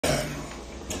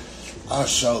I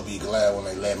sure be glad when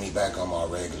they let me back on my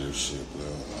regular shit, bro.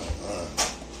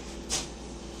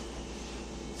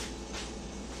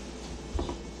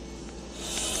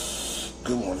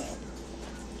 Good morning.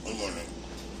 Good morning.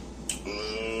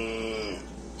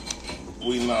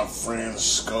 We not friends,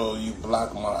 Skull. You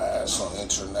blocked my ass on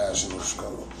international,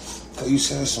 Skull. Cause you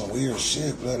said some weird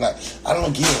shit, bro. Like, I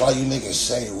don't get why you niggas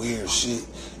say weird shit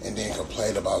and then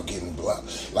complain about getting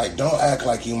blocked. Like, don't act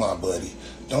like you my buddy.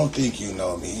 Don't think you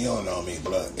know me. You don't know me,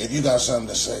 blood. If you got something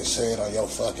to say it on your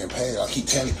fucking page. I keep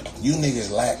telling you, you niggas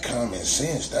lack common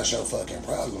sense. That's your fucking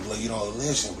problem, blood. You don't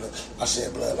listen, blood. I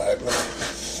said, blood, like, blood.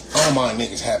 I don't mind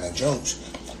niggas having jokes,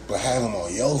 but have them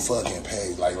on your fucking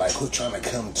page. Like, quit trying to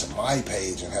come to my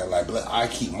page and have, like, blood, I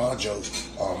keep my jokes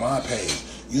on my page.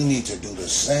 You need to do the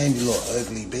same, you little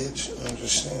ugly bitch. You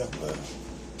understand, blood?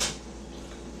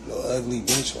 Little ugly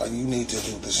bitch, like, you need to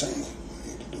do the same.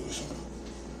 You need to do the same.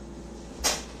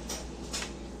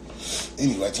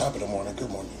 Anyway, top of the morning. Good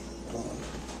morning. Good morning.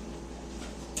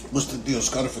 What's the deal?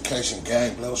 Scarification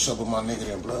gang, blood. What's up with my nigga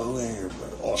there, blood? Who in here,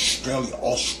 blood?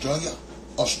 Australia.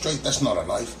 That's not a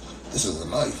knife. This is a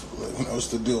knife. What's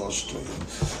the deal, Australia?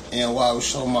 NY, we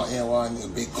show my NY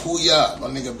nigga Big Kuya. My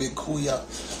nigga Big Kuya.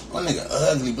 My nigga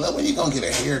ugly, blood. When you gonna get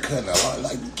a haircut and a line?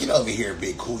 Like, get over here,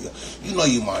 Big Kuya. You know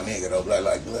you my nigga though, blood.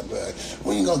 Like, blood.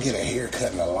 When you gonna get a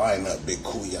haircut and a line up, Big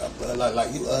Kuya, blood?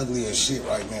 Like you ugly as shit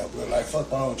right now, blood. Like,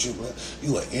 fuck wrong with you, blood?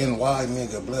 You a NY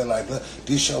nigga, blood. Like, blood.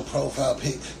 This your profile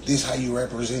pic. This how you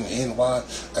represent NY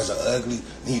as an ugly,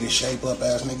 need a shape up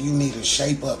ass nigga. You need a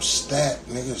shape up stat,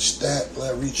 nigga. Stat,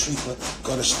 blood. Retreat, blood.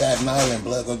 Go to Staten Island,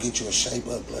 blood. Go get you a shape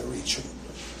up, blood. Retreat.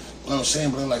 You know what I'm saying,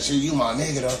 blood? Like, shit, you my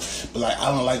nigga, though. But, like, I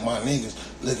don't like my niggas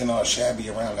looking all shabby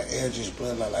around the edges,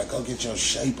 blood. Like, go get your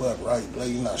shape up right, blood.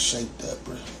 You not shaped up,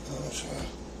 bro. You know what I'm saying?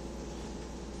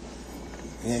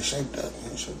 You ain't shaped up. You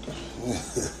ain't shaped up.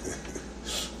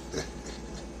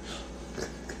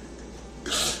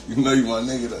 You know you my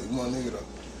nigga, though. You my nigga, though.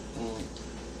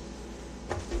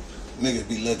 Niggas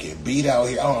be looking beat out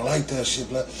here. I don't like that shit,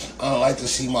 blood. I don't like to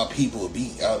see my people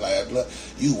beat out like that, blood.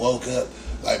 You woke up.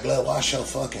 Like, blood, wash your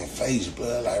fucking face,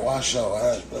 blood. Like, wash your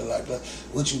ass, blood. Like, blood,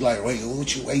 what you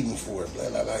waiting for,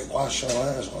 blood? Like, wash your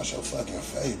ass, wash your fucking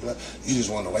face, blood. You just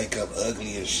want to wake up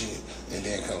ugly as shit and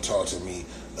then come talk to me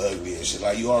ugly as shit.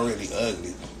 Like, you already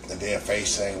ugly. And then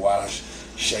face ain't washed,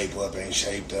 shape up ain't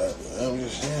shaped up. I'm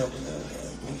just saying, blood.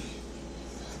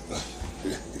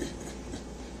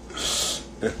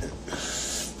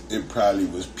 It probably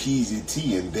was Peezy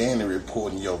T and Danny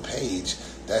reporting your page.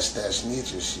 That's that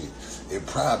snitcher shit. It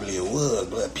probably was,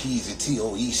 blood. Peezy T,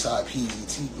 Eastside Peezy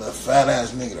T, blood. Fat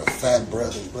ass nigga, the fat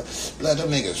brothers, blood. Blood, them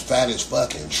niggas fat as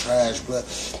fucking trash, blood.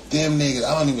 Them niggas,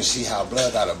 I don't even see how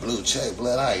blood got a blue check,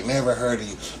 blood. I ain't never heard of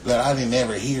you, blood. I didn't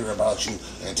never hear about you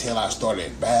until I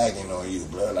started bagging on you,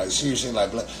 blood. Like, seriously,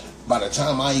 like, blood. By the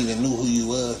time I even knew who you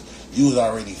was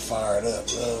already fired up,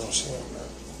 blood. You know what I'm saying, blood?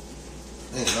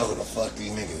 I didn't know who the fuck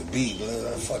these niggas be,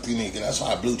 blood. Fuck these niggas. That's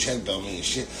why blue check don't mean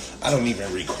shit. I don't even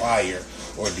require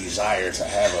or desire to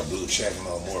have a blue check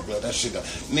no more, blood. That shit,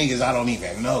 niggas I don't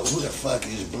even know. Who the fuck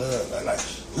is blood? Like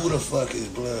who the fuck is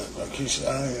blood? Like, niggas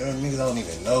I don't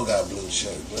even know got blue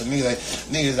check, blood.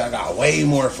 Niggas I got way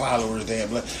more followers than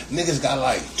blood. Niggas got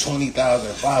like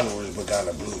 20,000 followers but got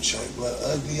a blue check, blood.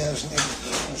 Ugly ass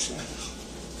niggas. Oh, shit.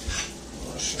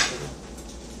 Oh, shit.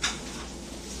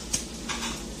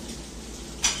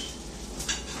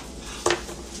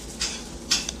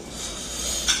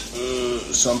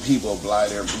 Some people apply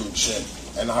their blue check,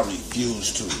 and I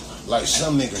refuse to. Like,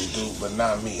 some niggas do, but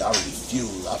not me. I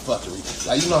refuse. I fucking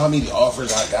like, you know how many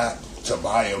offers I got to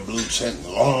buy a blue check a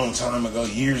long time ago,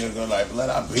 years ago? Like, blood,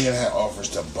 I've been had offers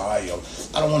to buy them.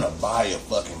 I don't want to buy a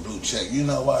fucking blue check. You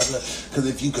know why, blood? Because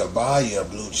if you could buy a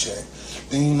blue check,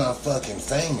 then you're not fucking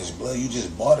famous, blood. You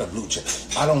just bought a blue check.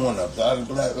 I don't want to, blood,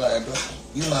 blood.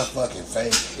 You not fucking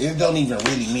famous. It don't even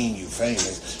really mean you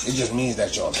famous. It just means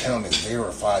that your account is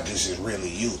verified. This is really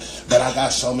you. But I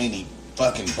got so many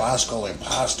fucking Boskoe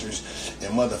imposters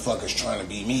and motherfuckers trying to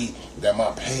be me that my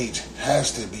page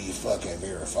has to be fucking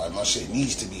verified. My shit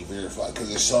needs to be verified because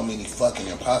there's so many fucking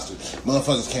imposters.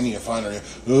 Motherfuckers can't even find her.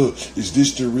 Oh, is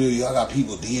this the real you? I got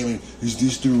people DMing, is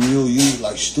this the real you?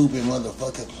 Like, stupid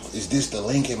motherfucker. Is this the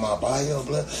link in my bio,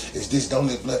 blood? Is this, don't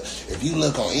it, blood? If you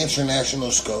look on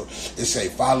International Scope, it say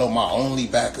follow my only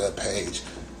backup page.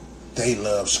 They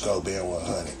love Boskoe and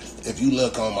 100. If you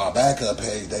look on my backup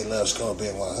page, they love Boskoe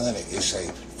and 100. It say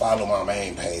follow my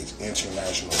main page,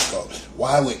 International Scope.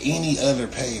 Why would any other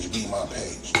page be my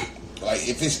page? Like,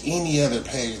 if it's any other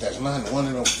page that's not one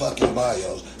of them fucking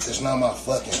bios, that's not my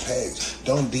fucking page.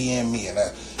 Don't DM me and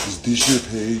that, is this your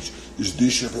page? Is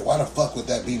this your page? Why the fuck would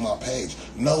that be my page?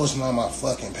 No, it's not my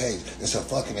fucking page. It's a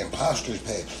fucking imposter's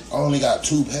page. I only got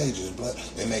 2 pages, blood,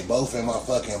 and they both in my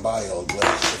fucking bio, blood.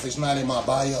 If it's not in my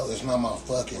bio, it's not my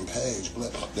fucking page,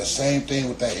 blood. The same thing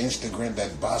with that Instagram,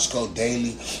 that Boskoe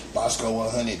daily,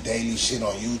 Boskoe100 daily shit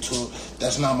on YouTube.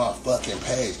 That's not my fucking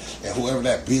page. And whoever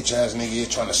that bitch ass nigga is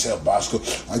trying to sell Boskoe,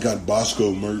 I got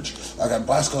Boskoe merch. I got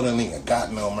Boskoe didn't even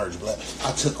got no merch, blood.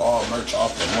 I took all merch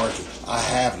off the market. I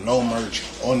have no merch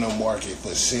on the market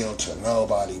for sale to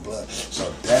nobody, blood. So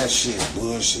that shit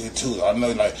bullshit too. I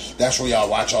know, like, that's where y'all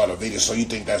watch all the videos, so you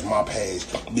think that's my page.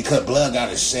 Because blood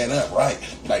got it set up right.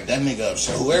 Like, that nigga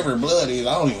upset. Whoever blood is,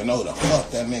 I don't even know who the fuck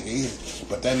that nigga is.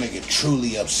 But that nigga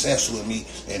truly obsessed with me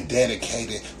and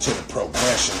dedicated to the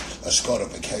progression of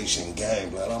scodification game,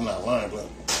 blood. I'm not lying, blood.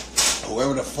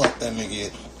 Whoever the fuck that nigga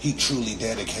is, he truly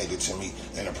dedicated to me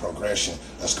in the progression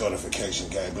of scodification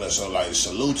game, blood. So, like,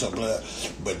 salute to blood,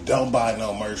 but don't buy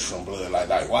no merch from blood.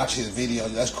 Like watch his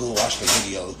videos. That's cool. Watch the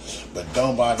videos, but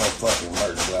don't buy no fucking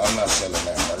merch, blood. I'm not selling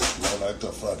that merch, blood. What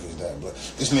the fuck is that, blood?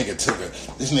 This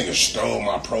nigga stole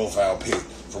my profile pic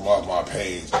from off my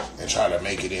page and tried to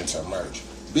make it into merch.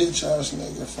 Bitch ass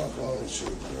nigga, fuck wrong with you,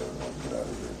 blood. Get out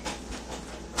of here.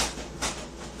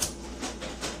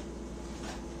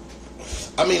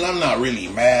 I mean, I'm not really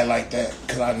mad like that,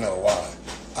 because I know why.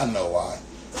 I know why.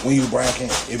 When you bragging,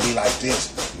 it be like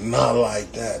this, not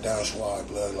like that. That's why,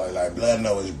 blood. Like blood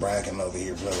know it's bragging over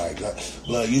here, blood. Like,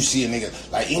 blood, you see a nigga,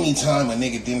 like, anytime a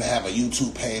nigga didn't have a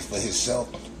YouTube page for himself,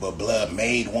 but blood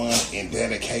made one in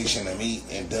dedication to me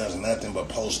and does nothing but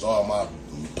post all my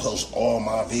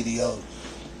videos,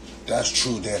 that's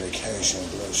true dedication,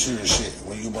 blood. Serious shit.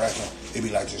 When you bragging, it be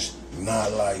like this,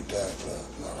 not like that, blood.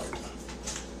 Not like that.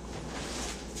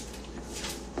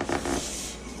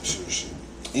 Shit.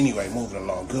 Anyway, moving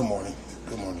along. Good morning.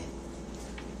 Good morning.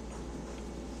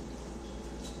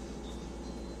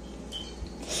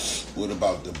 What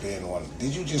about the Ben one?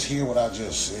 Did you just hear what I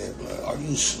just said, bro? Are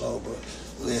you slow, bro?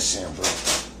 Listen, bro.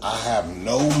 I have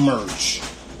no merch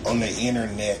on the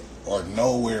internet or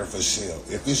nowhere for sale.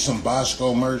 If it's some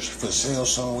Boskoe merch for sale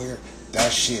somewhere,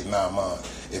 that shit not mine.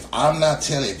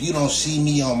 If you don't see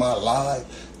me on my live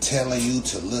telling you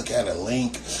to look at a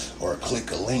link or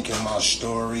click a link in my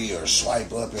story or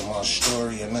swipe up in my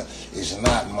story, and it's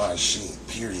not my shit,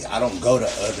 period. I don't go to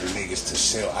other niggas to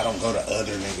sell. I don't go to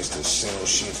other niggas to sell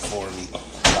shit for me.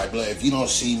 Like, blood, if you don't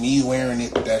see me wearing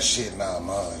it, that shit not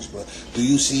mine, blood. Do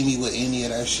you see me with any of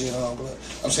that shit on, blood?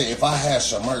 I'm saying, if I had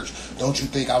some merch, don't you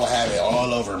think I would have it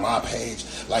all over my page?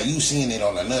 Like, you seen it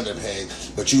on another page,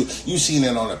 but you seen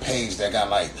it on a page that got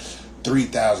like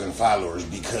 3,000 followers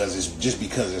because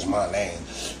it's my name.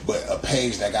 But a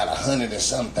page that got 100 and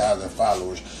some thousand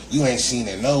followers, you ain't seen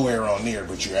it nowhere on there,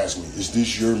 but you ask me, is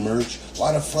this your merch?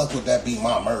 Why the fuck would that be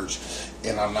my merch?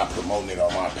 And I'm not promoting it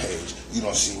on my page. You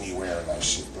don't see me wearing that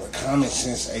shit, blood. Common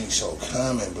sense ain't so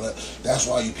common, blood. That's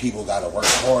why you people gotta work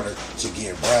harder to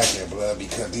get bragging, blood,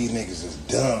 because these niggas is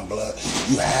dumb, blood.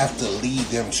 You have to lead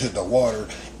them to the water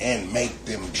and make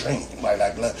them drink.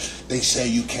 Like, blood, they say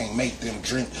you can't make them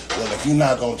drink. Well, if you're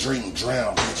not gonna drink,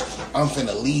 drown, bitch. I'm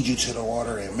finna lead you to the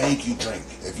water and make you drink.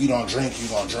 If you don't drink, you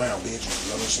gonna drown, bitch. You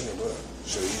know what I'm saying, blood?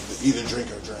 So either drink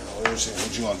or drown. You know what I'm saying?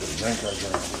 What you gonna do, drink or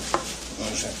drown, bitch? You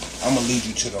know what I'm saying? I'm gonna lead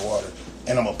you to the water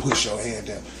and I'm gonna push your head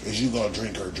down. Is you gonna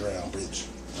drink or drown, bitch?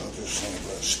 I'm just saying,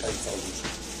 bro. Stay focused.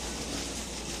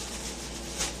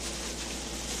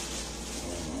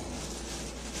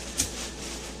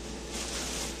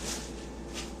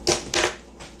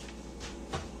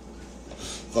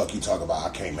 Fuck you talk about I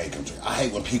can't make him drink. I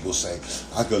hate when people say,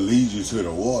 I could lead you to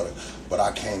the water, but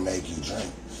I can't make you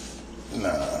drink.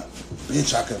 Nah,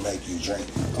 bitch, I can make you drink.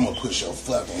 I'm gonna push your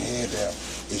fucking head down.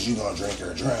 Is you gonna drink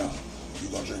or drown? You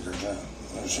gonna drink or drown? You know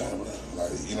what I'm saying, bro?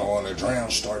 Like, you don't wanna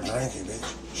drown, start drinking,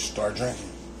 bitch. Start drinking.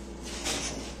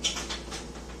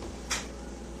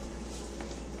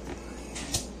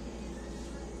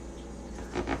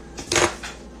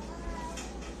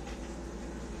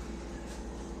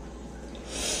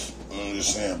 I'm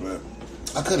just saying, bro.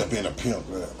 I could have been a pimp,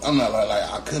 bro. I'm not like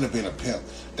I could have been a pimp.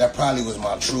 That probably was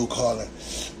my true calling,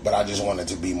 but I just wanted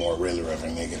to be more realer of a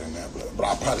nigga than that, bro. But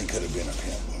I probably could have been a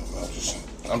pimp.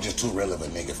 I'm just too real of a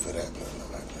nigga for that, bro.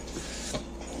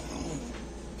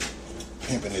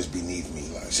 Pimping is beneath me,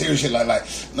 like seriously, like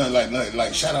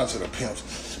shout out to the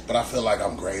pimps, but I feel like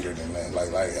I'm greater than that.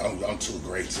 Like I'm too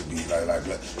great to be like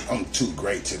I'm too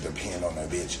great to depend on that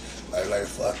bitch. Like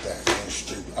fuck that, man,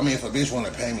 stupid. I mean, if a bitch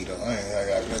wanna pay me,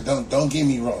 though, don't get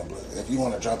me wrong, bro. If you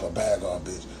wanna drop a bag off,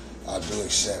 bitch, I do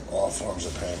accept all forms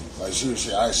of payment. Like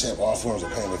seriously, I accept all forms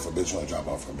of payment if a bitch wanna drop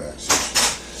off her bag.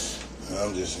 Seriously.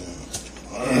 I'm just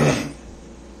saying.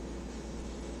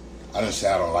 I didn't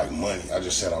say I don't like money. I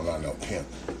just said I'm not no pimp.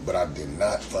 But I did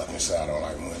not fucking say I don't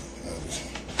like money. You know what I'm saying?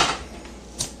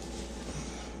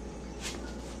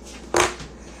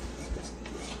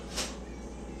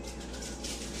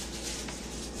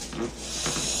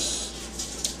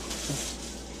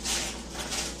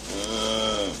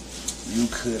 You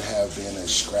could have been a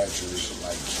scratchers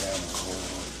like Cam Cole.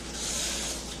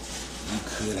 You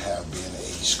could have been a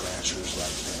scratchers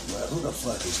like that. But who the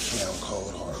fuck is Cam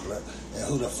Cold Heart, bro? And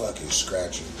who the fuck is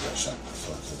Scratchers, bro? Shut the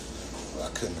fuck up. Well,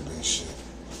 I couldn't have been shit.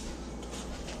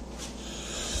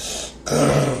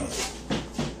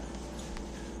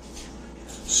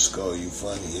 Skull, you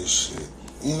funny as shit.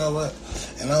 You know what?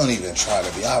 And I don't even try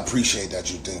to be. I appreciate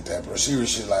that you think that, bro.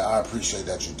 Seriously, like, I appreciate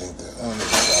that you think that. I don't even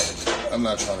try to be. I'm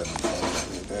not trying to be funny.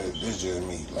 This just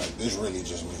me. Like, this really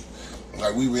just me.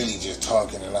 Like, we really just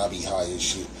talking, and I be high as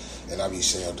shit, and I be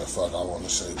saying what the fuck I want to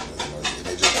say, but like,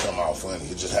 they just come out funny.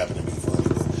 It just happened to be funny,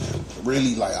 but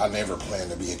really, like, I never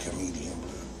planned to be a comedian,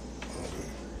 but okay.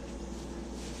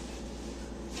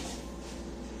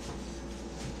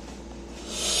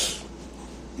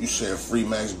 You said free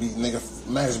Max B, nigga.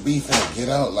 Max B finna get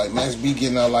out. Like, Max B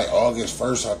getting out like August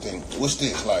 1st, I think. What's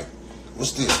this? Like,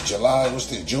 what's this? July? What's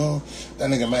this? June? That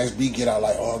nigga Max B get out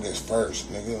like August 1st,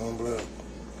 nigga. On blood.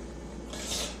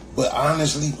 But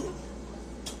honestly,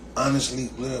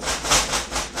 look,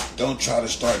 don't try to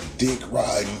start dick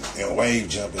riding and wave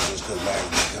jumping just because Max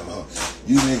B come home.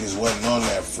 You niggas wasn't on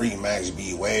that free Max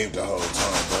B wave the whole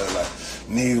time, bro. Like,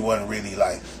 niggas wasn't really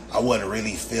like, I wasn't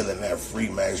really feeling that free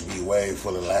Max B wave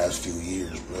for the last few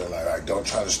years, bro. Like don't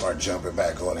try to start jumping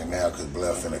back on it now because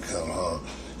blood finna come home.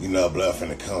 You know, blood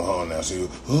finna come home now. So,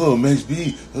 oh, Max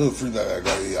B, oh, free. Like,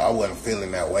 I wasn't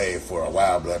feeling that wave for a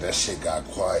while, blood. That shit got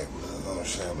quiet, blood. You know what I'm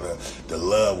saying, blood? The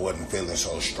love wasn't feeling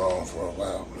so strong for a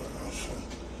while, blood. You know what I'm saying?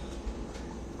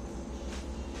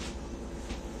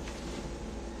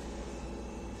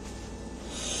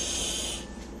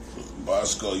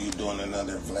 Boskoe, you doing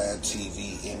another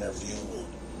VladTV interview?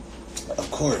 Of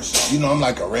course. You know, I'm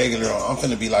like a regular I'm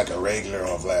finna be like a regular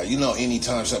on Vlad. You know,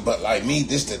 anytime, but like me,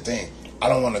 this the thing. I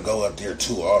don't want to go up there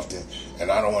too often, and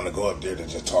I don't want to go up there to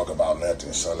just talk about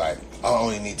nothing. So, like, I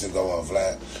only need to go on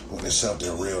Vlad when it's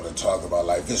something real to talk about.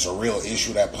 Like, if it's a real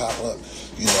issue that pop up,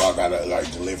 you know, I gotta,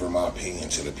 like, deliver my opinion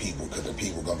to the people, because the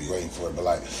people gonna be waiting for it. But,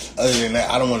 like, other than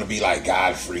that, I don't want to be like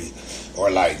Godfrey,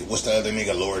 or like, what's the other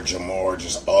nigga, Lord Jamar,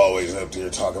 just always up there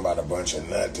talking about a bunch of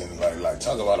nothing. Like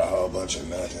talk about a whole bunch of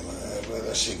nothing. Like,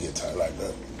 that shit get tight like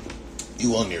that.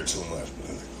 You on there too much, bro.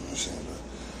 You know what I'm saying, bro?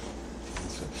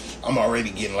 I'm already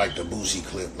getting like the Boosie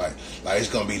clip, like it's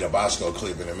gonna be the Boskoe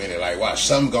clip in a minute. Like, watch,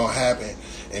 something gonna happen,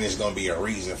 and it's gonna be a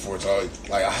reason for it to always,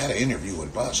 like, I had an interview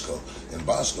with Boskoe, and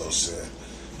Boskoe said,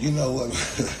 you know what?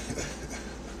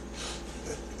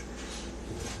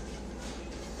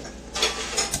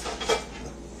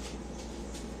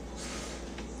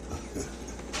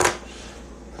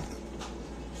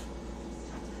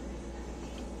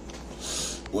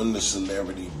 When the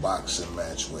celebrity boxing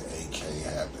match with AK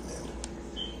happening?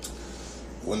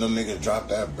 When them niggas drop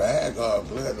that bag off,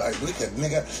 blood, like, look at,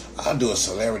 nigga, I'll do a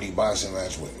celebrity boxing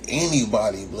match with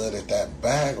anybody, blood, at that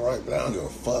bag, right? But I don't give a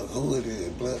fuck who it is,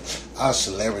 blood. I'll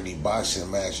celebrity boxing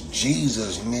match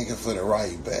Jesus, nigga, for the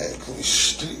right bag.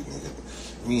 Street,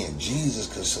 nigga. Me and Jesus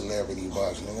could celebrity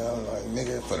box, nigga. I'm like,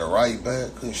 nigga, for the right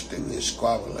bag, couldn't stupid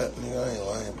squabble up, nigga. I ain't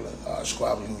lying, blood. I'll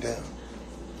squabble him down.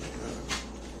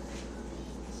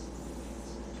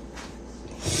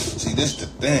 See, this the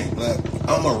thing, blood.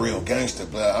 I'm a real gangster,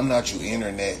 blood. I'm not you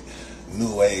internet,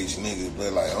 new age nigga,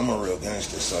 blood. Like, I'm a real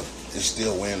gangster, so it's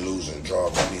still win, lose, or draw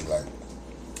by me. Like,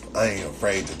 I ain't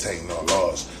afraid to take no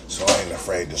loss, so I ain't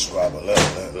afraid to squabble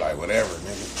up, blood. Like, whatever,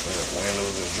 nigga. Win,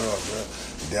 lose, or draw, blood.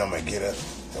 Then I'm gonna get up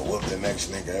and whoop the next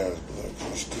nigga ass, blood.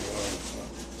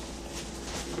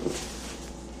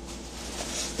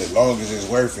 As long as it's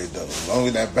worth it, though. As long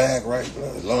as that bag right,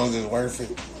 blood. As long as it's worth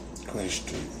it, Queen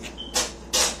Street.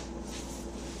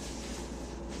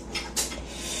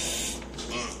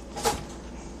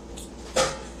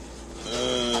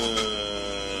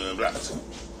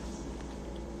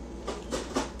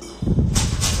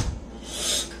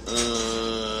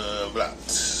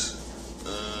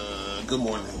 Good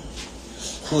morning.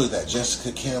 Who is that?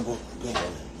 Jessica Campbell? Good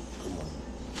morning. Good morning.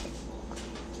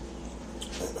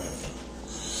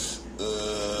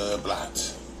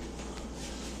 Blot.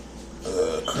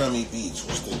 Crummy Beach.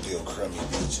 What's the deal, Crummy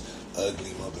Beach?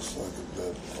 Ugly motherfucker,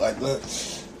 blood. Like, look.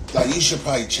 Like, you should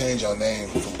probably change your name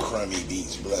from Crummy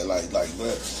Beats, blood. Like,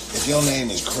 blood. If your name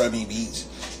is Crummy Beats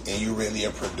and you really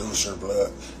a producer,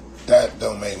 blood, that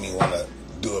don't make me want to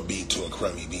do a beat to a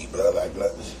crummy beat, blood. Like,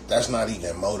 blood, that's not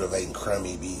even motivating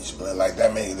crummy beats, blood. Like,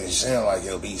 that made it sound like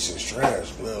your beats is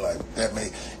trash, blood. Like, that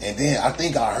made, and then I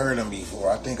think I heard them before.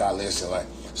 I think I listened, like,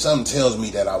 something tells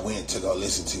me that I went to go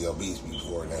listen to your beats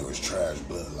before and they was trash,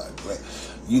 blood. Like, blood,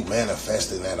 you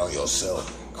manifesting that on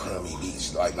yourself, crummy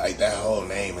beats. Like that whole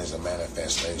name is a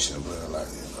manifestation, blood. Like,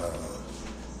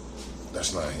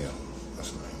 that's not him.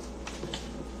 That's not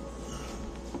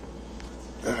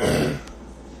him.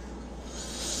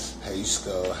 Hey,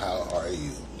 Skull, how are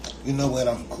you? You know what?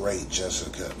 I'm great,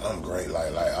 Jessica. I'm great.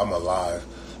 Like I'm alive.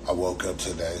 I woke up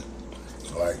today.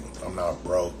 Like, I'm not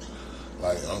broke.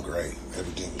 Like, I'm great.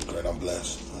 Everything is great. I'm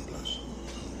blessed. I'm blessed.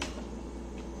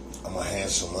 I'm a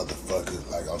handsome motherfucker.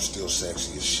 Like, I'm still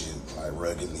sexy as shit. Like,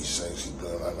 ruggedly sexy.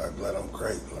 Blood. Like, blood, I'm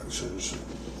great. Like, shit.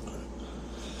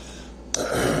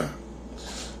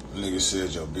 Nigga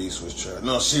said your beats was trash.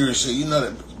 No, seriously, you know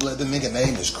that, blood, the nigga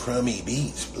name is Crummy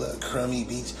Beats, blood, Crummy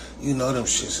Beats. You know them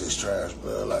shits is trash,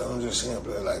 blood. Like, I'm just saying,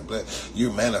 blood, like, blood,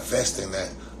 you're manifesting that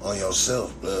on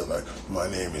yourself, blood. Like, my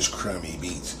name is Crummy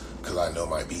Beats, because I know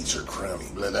my beats are crummy,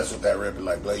 blood. That's what that rap is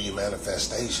like, blood, your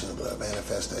manifestation, blood.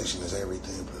 Manifestation is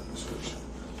everything,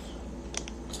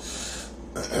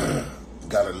 blood.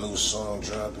 Got a new song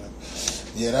dropping.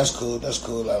 Yeah, that's cool. That's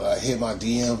cool. I hit my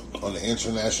DM on the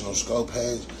International Scope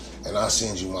page, and I'll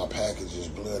send you my packages,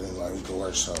 blood, and like we can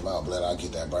work something out, blood. I'll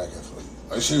get that bracket for you.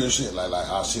 Like, serious shit. Like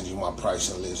I'll send you my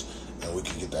pricing list, and we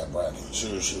can get that bracket.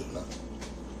 Serious shit. Like,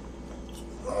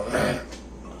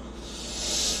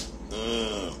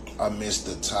 I missed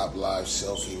the top live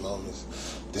selfie moments.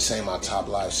 This ain't my top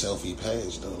live selfie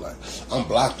page though. Like, I'm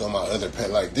blocked on my other page.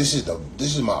 Like, this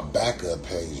is my backup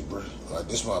page, bro. Like,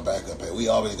 this is my backup page. We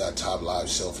always got top live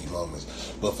selfie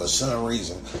moments, but for some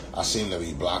reason I seem to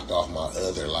be blocked off my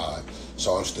other live.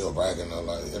 So I'm still bragging on,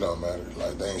 like, it don't matter.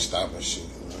 Like, they ain't stopping shit.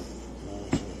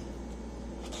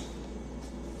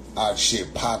 Ox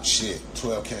shit, pop shit.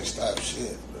 12 can't stop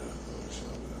shit,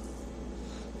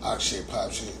 bro. Ox shit,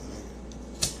 pop shit.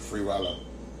 Free Rollo.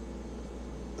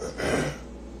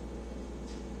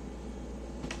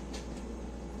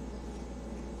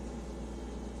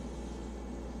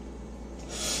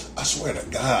 I swear to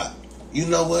God, you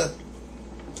know what?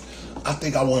 I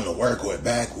think I want to work with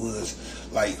Backwoods.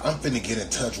 Like, I'm finna get in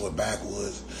touch with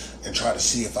Backwoods and try to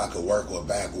see if I could work with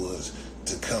Backwoods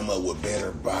to come up with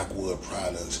better Backwood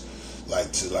products,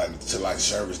 like to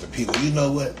service the people. You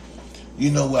know what? You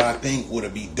know what I think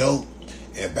would be dope?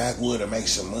 And Backwood to make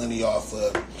some money off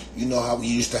of, you know how we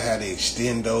used to have the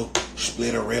Extendo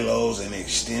Splitterillos and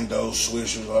Extendo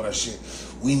Swishers, all that shit.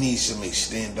 We need some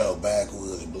Extendo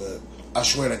Backwoods, blood. I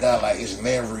swear to God, like, it's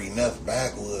never enough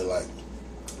Backwood. Like,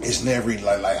 it's never,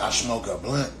 like I smoke a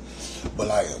blunt, but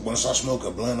like, once I smoke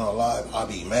a blunt on live, I'll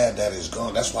be mad that it's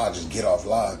gone. That's why I just get off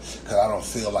live, because I don't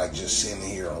feel like just sitting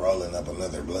here and rolling up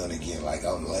another blunt again. Like,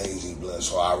 I'm lazy, blood,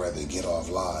 so I'd rather get off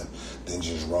live than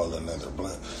just roll another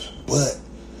blunt. But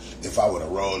if I would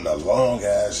have rolled a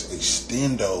long-ass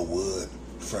Extendo wood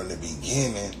from the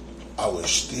beginning, I would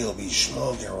still be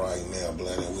smoking right now,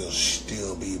 blood, and we'll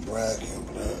still be bragging,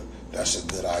 blood. That's a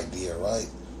good idea, right?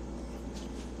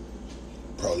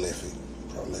 Prolific.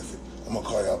 I'm gonna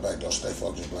call y'all back, though. Stay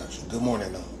focused, Black. Good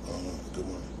morning, though. Good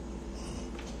morning.